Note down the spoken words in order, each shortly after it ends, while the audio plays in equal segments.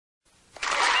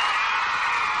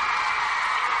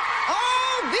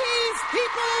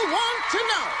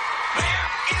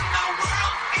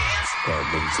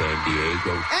San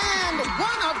Diego. And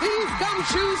one of these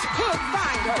gumshoes could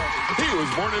find her. He was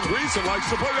born in Greece and likes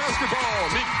to play basketball.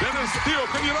 Meet Dennis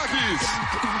Theokounakis.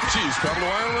 She's traveled to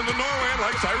Ireland and Norway and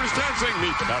likes Irish dancing.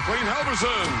 Meet Kathleen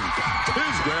Halverson.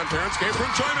 His grandparents came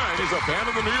from China, and he's a fan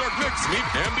of the New York Knicks. Meet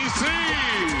NBC.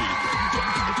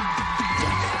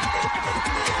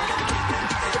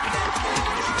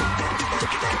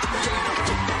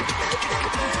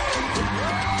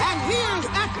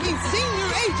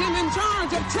 Senior agent in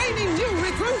charge of training new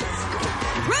recruits,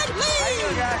 Greg Lee. How you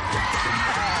doing, guys?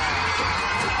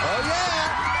 Oh, yeah.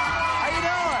 How you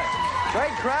doing?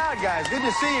 Great crowd, guys. Good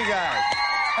to see you guys.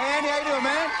 Hey, Andy, how you doing,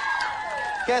 man?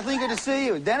 Kathleen, good to see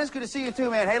you. Dennis, good to see you,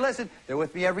 too, man. Hey, listen, they're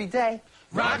with me every day.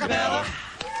 Rockabella.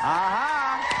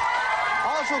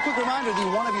 Also, a quick reminder, the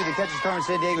one of you that catches car in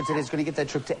San Diego today is going to get that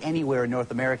trip to anywhere in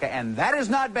North America, and that is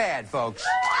not bad, folks.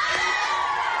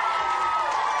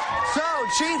 So,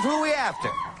 Chief, who are we after?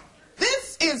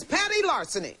 This is Patty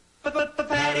Larceny.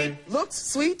 Patty. Looks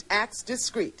sweet, acts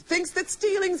discreet. Thinks that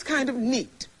stealing's kind of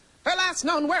neat. Her last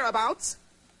known whereabouts?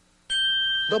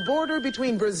 The border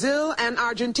between Brazil and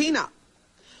Argentina.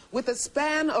 With a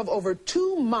span of over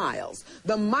 2 miles,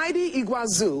 the mighty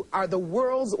Iguazu are the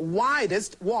world's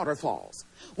widest waterfalls.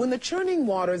 When the churning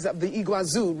waters of the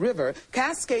Iguazu River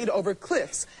cascade over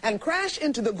cliffs and crash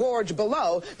into the gorge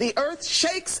below, the earth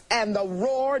shakes and the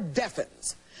roar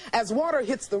deafens. As water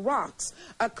hits the rocks,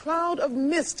 a cloud of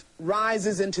mist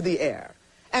rises into the air.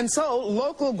 And so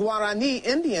local Guarani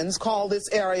Indians call this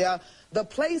area the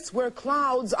place where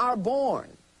clouds are born.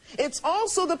 It's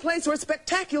also the place where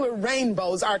spectacular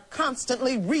rainbows are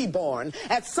constantly reborn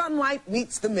as sunlight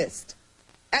meets the mist.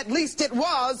 At least it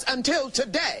was until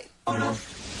today.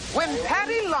 When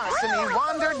Patty Larceny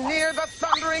wandered near the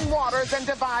thundering waters and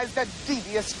devised a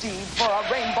devious scheme for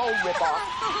a rainbow ripoff,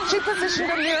 she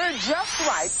positioned a mirror just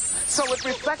right so it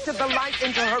reflected the light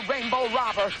into her rainbow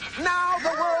robber. Now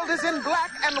the world is in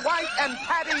black and white, and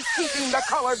Patty's keeping the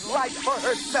colors right for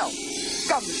herself.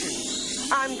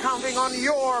 Gumshoe, I'm counting on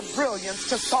your brilliance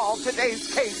to solve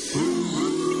today's case.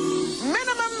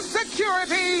 Minimum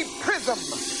security, Prism.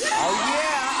 Oh,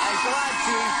 yeah. Thanks a lot,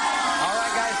 Chief. All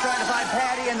right, guys, trying to find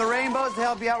Patty and the rainbows. To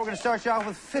help you out, we're going to start you off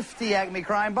with 50 Acme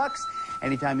Crime Bucks.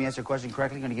 Anytime you answer a question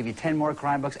correctly, I'm going to give you 10 more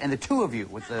Crime Bucks. And the two of you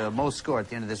with the most score at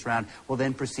the end of this round will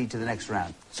then proceed to the next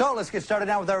round. So let's get started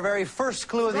now with our very first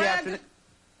clue of the afternoon.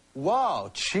 Whoa,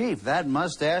 Chief, that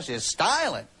mustache is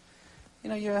styling. You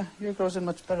know, your grows in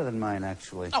much better than mine,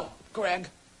 actually. Oh, Greg,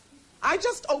 I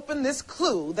just opened this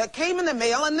clue that came in the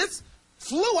mail, and this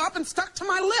flew up and stuck to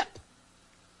my lip.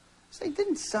 Say,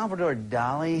 didn't Salvador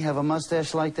Dali have a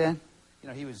mustache like that? You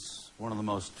know, he was one of the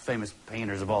most famous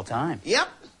painters of all time. Yep.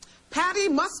 Patty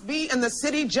must be in the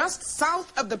city just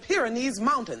south of the Pyrenees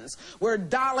Mountains, where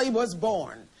Dali was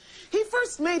born. He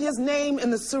first made his name in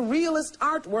the surrealist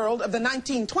art world of the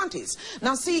 1920s.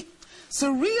 Now, see,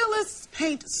 surrealists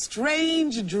paint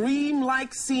strange,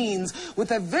 dream-like scenes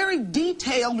with a very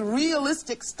detailed,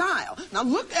 realistic style. Now,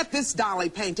 look at this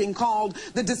Dali painting called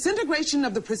The Disintegration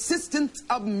of the Persistence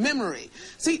of Memory.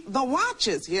 See, the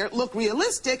watches here look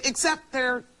realistic, except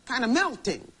they're kind of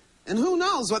melting. And who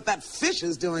knows what that fish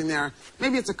is doing there?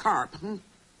 Maybe it's a carp.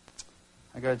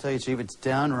 I gotta tell you, Chief, it's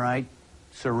downright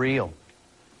surreal.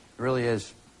 It really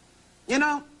is. You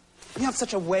know, you have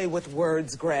such a way with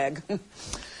words, Greg.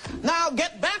 Now,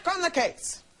 get back on the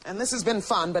case. And this has been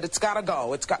fun, but it's got to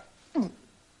go. It's got... Greg,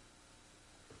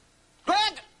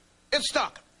 it's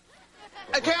stuck.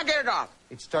 I can't get it off.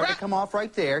 It's starting to come off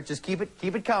right there. Just keep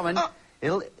it coming.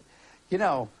 It'll, you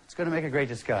know, it's going to make a great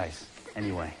disguise.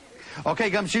 Anyway.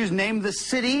 Okay, Gumshoes, name the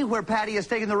city where Patty has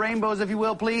taken the rainbows, if you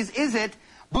will, please. Is it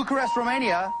Bucharest,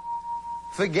 Romania,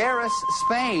 Figueres,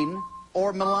 Spain,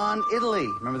 or Milan, Italy?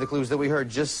 Remember the clues that we heard: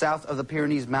 just south of the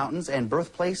Pyrenees Mountains and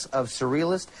birthplace of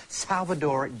surrealist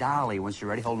Salvador Dali. Once you're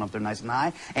ready, holding up there nice and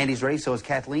high. Andy's ready, so is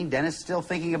Kathleen. Dennis still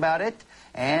thinking about it.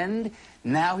 And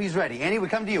now he's ready. Andy, we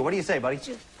come to you. What do you say, buddy?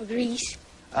 Greece.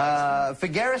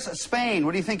 Figueres, Spain.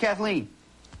 What do you think, Kathleen?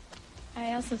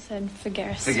 I also said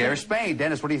Figueres. Figueres, Spain.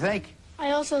 Dennis, what do you think?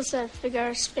 I also said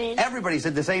Figueres, Spain. Everybody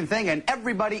said the same thing, and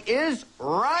everybody is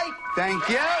right. Thank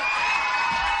you.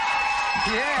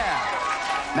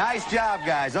 Yeah. Nice job,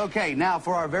 guys. Okay, now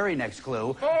for our very next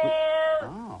clue.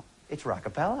 Oh, it's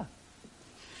Rockapella.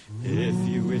 If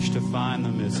you wish to find the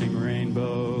missing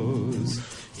rainbows,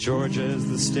 Georgia is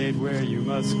the state where you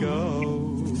must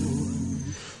go.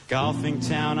 Golfing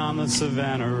town on the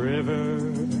Savannah River.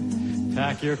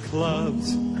 Pack your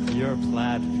clubs, your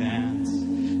plaid pants,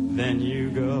 then you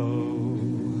go.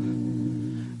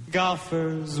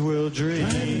 golfers will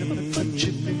dream.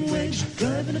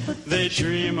 They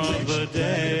dream of the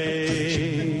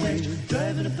day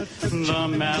the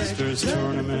Masters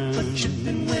tournament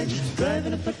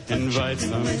invites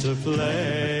them to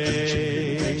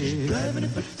play.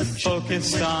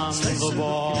 Focused on the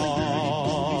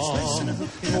ball,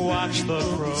 watch the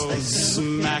pros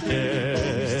smack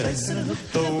it.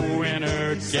 The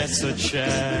winner gets a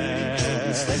check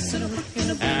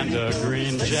and a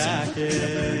green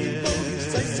jacket.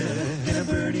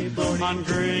 On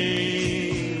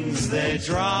greens they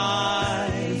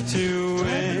drive to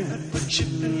win.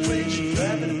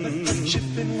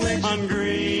 On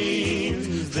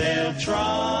greens they'll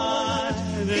drive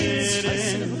it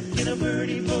in.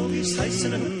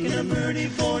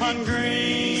 On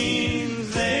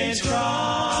greens they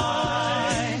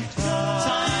try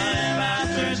time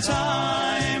after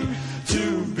time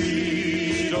to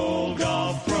beat old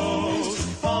golf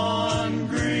pros. On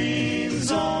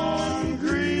greens, on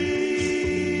greens.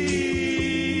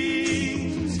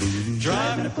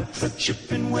 Driving a putt-putt,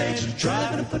 chipping wedge.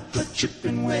 Driving a putt-putt,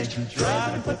 chipping wedge.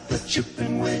 Driving a putt-putt,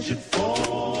 chipping wedge at 4.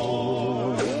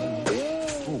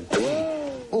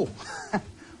 Oh,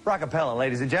 rockapella,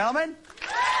 ladies and gentlemen.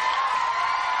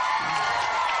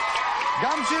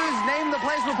 Gumshoes, name the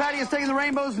place where Patty is taking the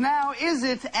rainbows now. Is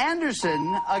it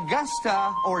Anderson,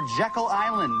 Augusta, or Jekyll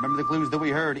Island? Remember the clues that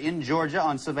we heard. In Georgia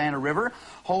on Savannah River,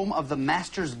 home of the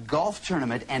Masters Golf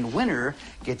Tournament, and winner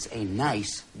gets a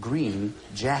nice green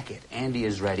jacket. Andy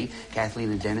is ready. Kathleen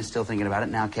and Dennis still thinking about it.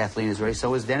 Now Kathleen is ready.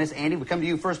 So is Dennis. Andy, we come to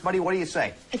you first, buddy. What do you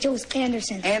say? I chose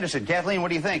Anderson. Anderson. Kathleen, what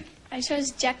do you think? I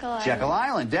chose Jekyll Island. Jekyll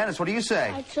Island. Dennis, what do you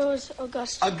say? I chose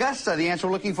Augusta. Augusta. The answer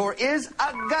we're looking for is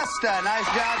Augusta. Nice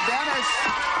job, Dennis.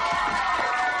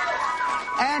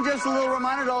 And just a little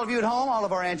reminder to all of you at home, all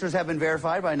of our answers have been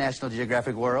verified by National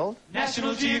Geographic World.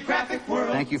 National Geographic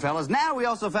World. Thank you, fellas. Now we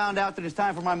also found out that it's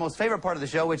time for my most favorite part of the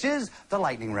show, which is the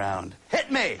lightning round.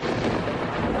 Hit me! Woo!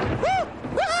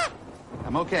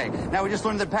 I'm okay. Now, we just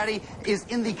learned that Patty is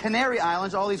in the Canary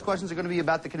Islands. All these questions are going to be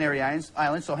about the Canary Islands,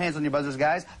 so hands on your buzzers,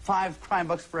 guys. 5 crime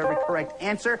bucks for every correct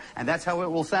answer, and that's how it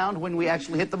will sound when we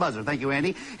actually hit the buzzer. Thank you,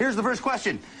 Andy. Here's the first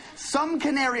question. Some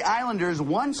Canary Islanders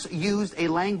once used a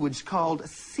language called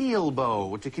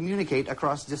sealbow to communicate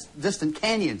across distant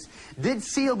canyons. Did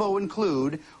sealbow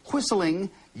include whistling,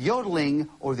 yodeling,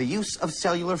 or the use of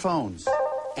cellular phones?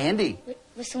 Andy?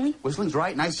 Whistling? Whistling's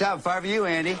right. Nice job. 5 for you,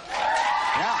 Andy.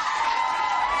 Yeah.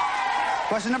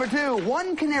 Question number 2.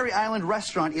 One Canary Island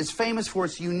restaurant is famous for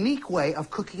its unique way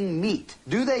of cooking meat.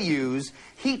 Do they use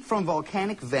heat from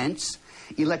volcanic vents,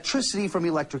 electricity from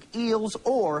electric eels,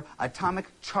 or atomic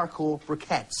charcoal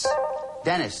briquettes?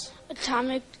 Dennis.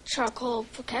 Atomic charcoal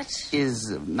briquettes.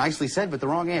 Is nicely said, but the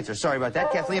wrong answer. Sorry about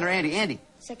that. Kathleen or Andy? Andy.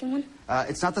 Second one?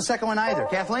 It's not the second one either.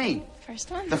 Kathleen.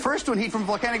 First one? The first one, heat from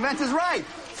volcanic vents, is right.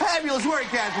 Fabulous work,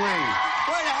 Kathleen.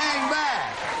 Way to hang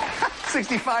back.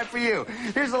 65 for you.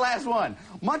 Here's the last one.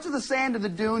 Much of the sand in the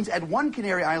dunes at one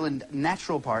Canary Island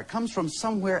Natural Park comes from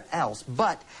somewhere else.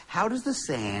 But how does the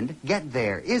sand get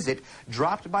there? Is it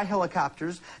dropped by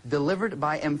helicopters, delivered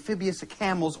by amphibious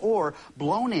camels, or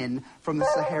blown in from the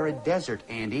Sahara Desert?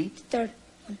 Andy? Third.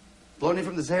 Blown in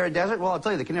from the Sahara Desert? Well, I'll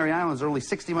tell you, the Canary Islands are only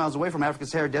 60 miles away from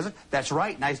Africa's Sahara Desert. That's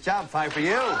right. Nice job. 5 for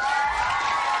you.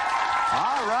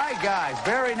 All right, guys.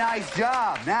 Very nice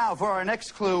job. Now, for our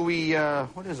next clue,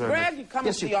 what is our... Greg, you come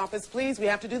into the office, please. We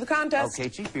have to do the contest. Okay,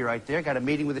 Chief, be right there. Got a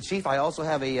meeting with the Chief. I also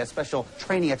have a special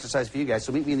training exercise for you guys,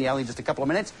 so meet me in the alley in just a couple of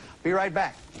minutes. Be right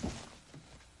back.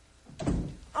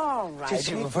 All right. Just,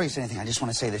 before you say anything, I just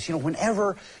want to say this. You know,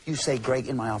 whenever you say Greg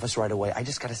in my office right away, I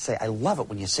just got to say, I love it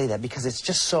when you say that because it's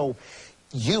just so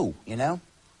you know?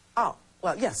 Oh,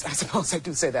 well, yes, I suppose I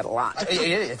do say that a lot.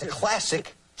 It's a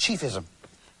classic Chiefism.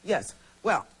 Yes.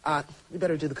 Well, we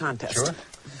better do the contest. Sure.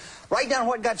 Write down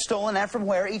what got stolen and from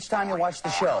where each time you watch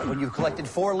the show. When you've collected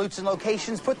 4 loots and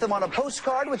locations, put them on a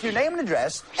postcard with your name and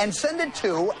address and send it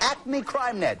to Acme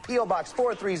CrimeNet, P.O. Box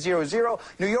 4300,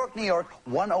 New York, New York,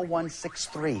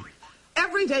 10163.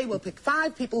 Every day we'll pick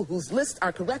 5 people whose lists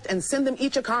are correct and send them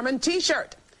each a Carmen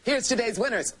T-shirt. Here's today's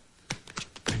winners.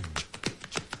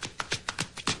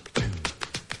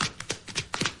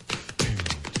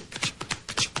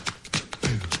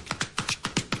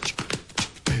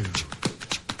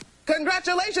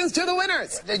 Congratulations to the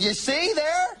winners. Did you see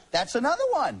there? That's another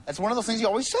one. That's one of those things you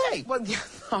always say. Well, yeah,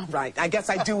 all right. I guess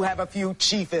I do have a few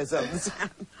chiefisms.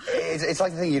 It's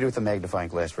like the thing you do with the magnifying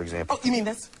glass, for example. Oh, you mean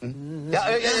this?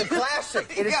 Yeah,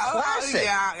 classic. It is classic.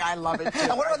 Yeah, I love it too.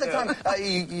 And what about the time,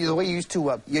 the way you used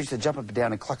to jump up and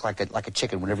down and cluck like a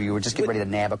chicken whenever you were just getting ready to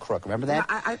nab a crook? Remember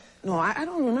that? No, I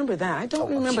don't remember that. I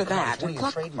don't remember that. It's one of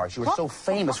your trademarks. You were so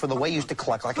famous for the way you used to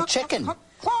cluck like a chicken. Cluck,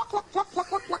 cluck, cluck, cluck,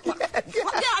 cluck, cluck, cluck.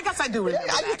 Yeah, I guess I do remember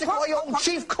that. I used to call you old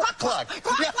Chief Cluck Cluck.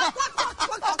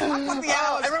 I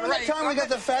remember that time we got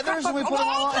the feathers and we put them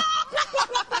all on?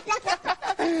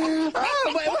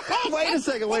 Wait a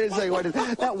second.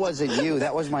 That wasn't you.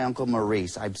 That was my Uncle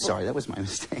Maurice. I'm sorry. That was my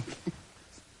mistake.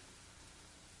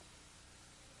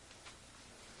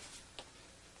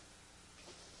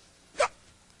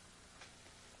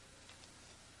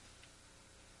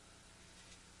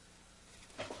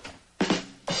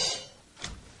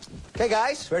 Okay,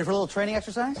 guys, ready for a little training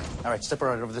exercise? All right, step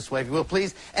right over this way, if you will,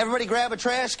 please. Everybody grab a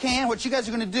trash can. What you guys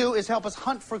are going to do is help us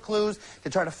hunt for clues to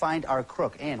try to find our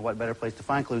crook. And what better place to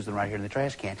find clues than right here in the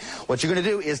trash can? What you're going to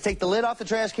do is take the lid off the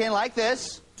trash can like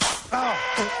this. Oh.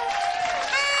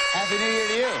 Happy New Year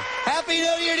to you. Happy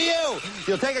New Year to you.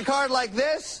 You'll take a card like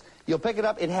this. You'll pick it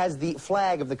up. It has the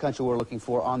flag of the country we're looking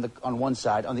for on one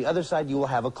side. On the other side, you will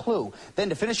have a clue. Then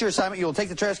to finish your assignment, you will take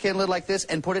the trash can lid like this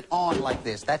and put it on like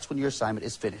this. That's when your assignment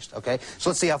is finished, okay? So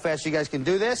let's see how fast you guys can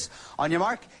do this. On your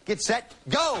mark, get set,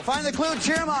 go. Find the clue.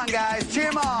 Cheer 'em on, guys. Cheer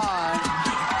 'em on.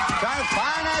 Try to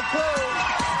find that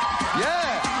clue.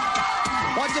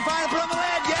 Yeah. Once you find it, put on the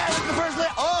lid. Yeah, look at the first lid.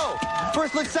 Oh.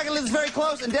 First lid, second lid is very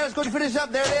close, and Dennis going to finish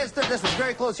up. There it is. This was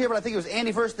very close here, but I think it was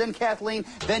Andy first, then Kathleen,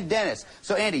 then Dennis.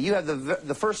 So, Andy, you have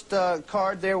the first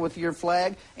card there with your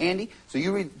flag, Andy. So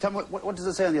you read. Tell me what does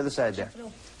it say on the other side there?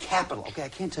 Capital. Capital. Okay, I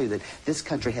can't tell you that this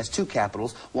country has two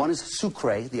capitals. One is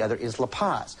Sucre, the other is La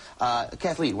Paz.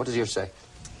 Kathleen, what does yours say?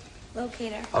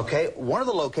 Locator. Okay, one of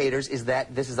the locators is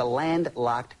that this is a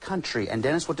landlocked country. And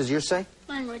Dennis, what does yours say?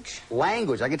 Language.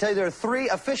 Language. I can tell you there are three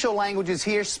official languages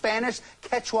here: Spanish,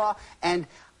 Quechua, and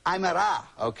Aymara.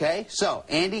 Okay? So,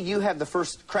 Andy, you have the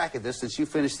first crack at this since you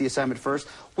finished the assignment first.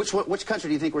 Which country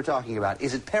do you think we're talking about?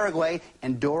 Is it Paraguay,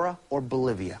 Andorra, or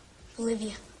Bolivia?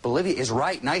 Bolivia. Bolivia is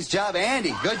right. Nice job,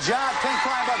 Andy. Good job.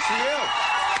 $10 for you.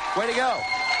 Way to go.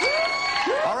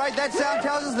 All right, that sound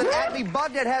tells us that Acme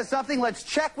Bugnet has something. Let's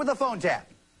check with the phone tap.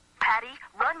 Patty,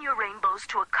 run your rainbows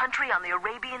to a country on the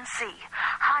Arabian Sea.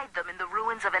 Hide them in the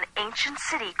ruins of an ancient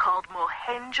city called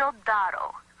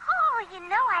Mohenjo-Daro. Oh, you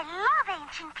know I love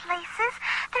ancient places.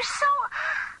 They're so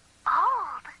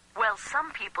old. Well,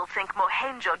 some people think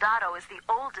Mohenjo-Daro is the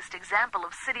oldest example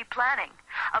of city planning.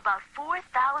 About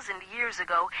 4,000 years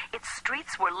ago, its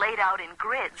streets were laid out in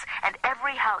grids, and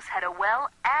every house had a well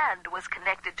and was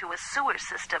connected to a sewer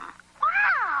system.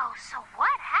 Wow, so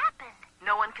what happened?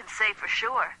 No one can say for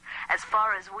sure. As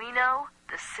far as we know,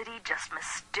 the city just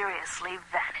mysteriously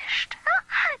vanished.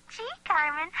 Gee,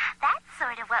 Carmen, that's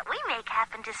sort of what we make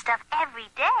happen to stuff every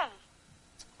day.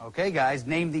 Okay, guys,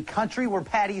 name the country where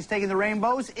Patty is taking the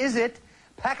rainbows. Is it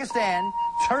Pakistan,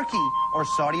 Turkey, or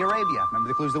Saudi Arabia? Remember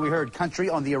the clues that we heard: country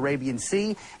on the Arabian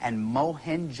Sea and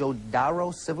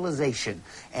Mohenjo-Daro civilization.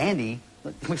 Andy,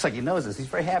 looks like he knows this. He's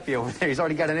very happy over there. He's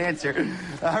already got an answer.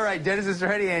 All right, Dennis is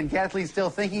ready, and Kathleen's still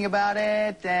thinking about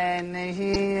it, and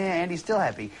Andy's still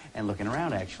happy and looking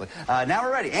around, actually. Now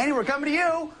we're ready. Andy, we're coming to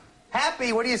you.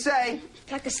 Happy, what do you say?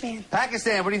 Pakistan.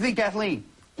 Pakistan. What do you think, Kathleen?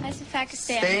 I said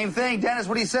Pakistan. Same thing. Dennis,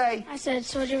 what do you say? I said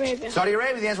Saudi Arabia. Saudi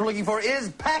Arabia. The answer we're looking for is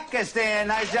Pakistan.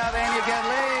 Nice job, Andy and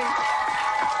Kathleen.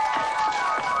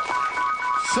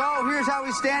 So here's how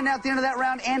we stand now at the end of that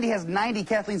round. Andy has 90,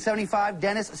 Kathleen 75,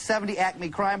 Dennis 70 Acme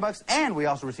Crime Bucks, and we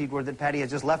also received word that Patty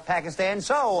has just left Pakistan.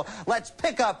 So let's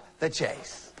pick up the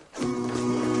chase.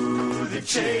 Ooh, the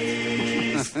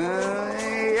chase.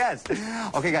 Yes.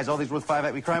 Okay, guys, all these worth 5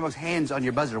 Acme Crime Bucks. Hands on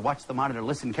your buzzer. Watch the monitor.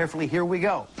 Listen carefully. Here we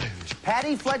go.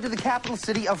 Patty fled to the capital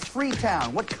city of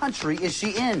Freetown. What country is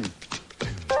she in?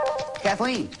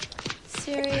 Kathleen.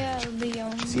 Sierra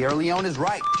Leone. Sierra Leone is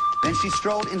right. Then she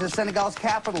strolled into Senegal's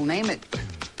capital. Name it.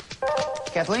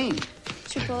 Kathleen.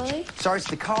 Tripoli. Sorry, it's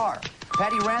Dakar.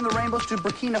 Patty ran the rainbows to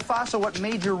Burkina Faso. What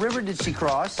major river did she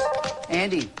cross?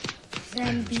 Andy.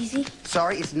 Zambezi.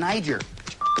 Sorry, it's Niger.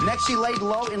 Next, she laid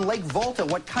low in Lake Volta.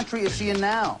 What country is she in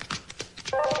now?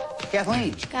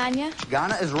 Kathleen. Ghana.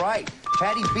 Ghana is right.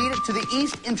 Patty beat it to the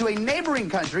east into a neighboring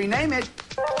country. Name it.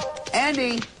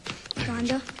 Andy.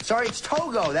 Uganda. Sorry, it's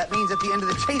Togo. That means at the end of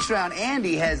the chase round,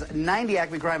 Andy has 90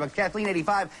 Acme Crime Bucks, Kathleen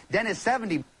 85, Dennis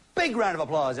 70. Big round of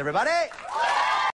applause, everybody.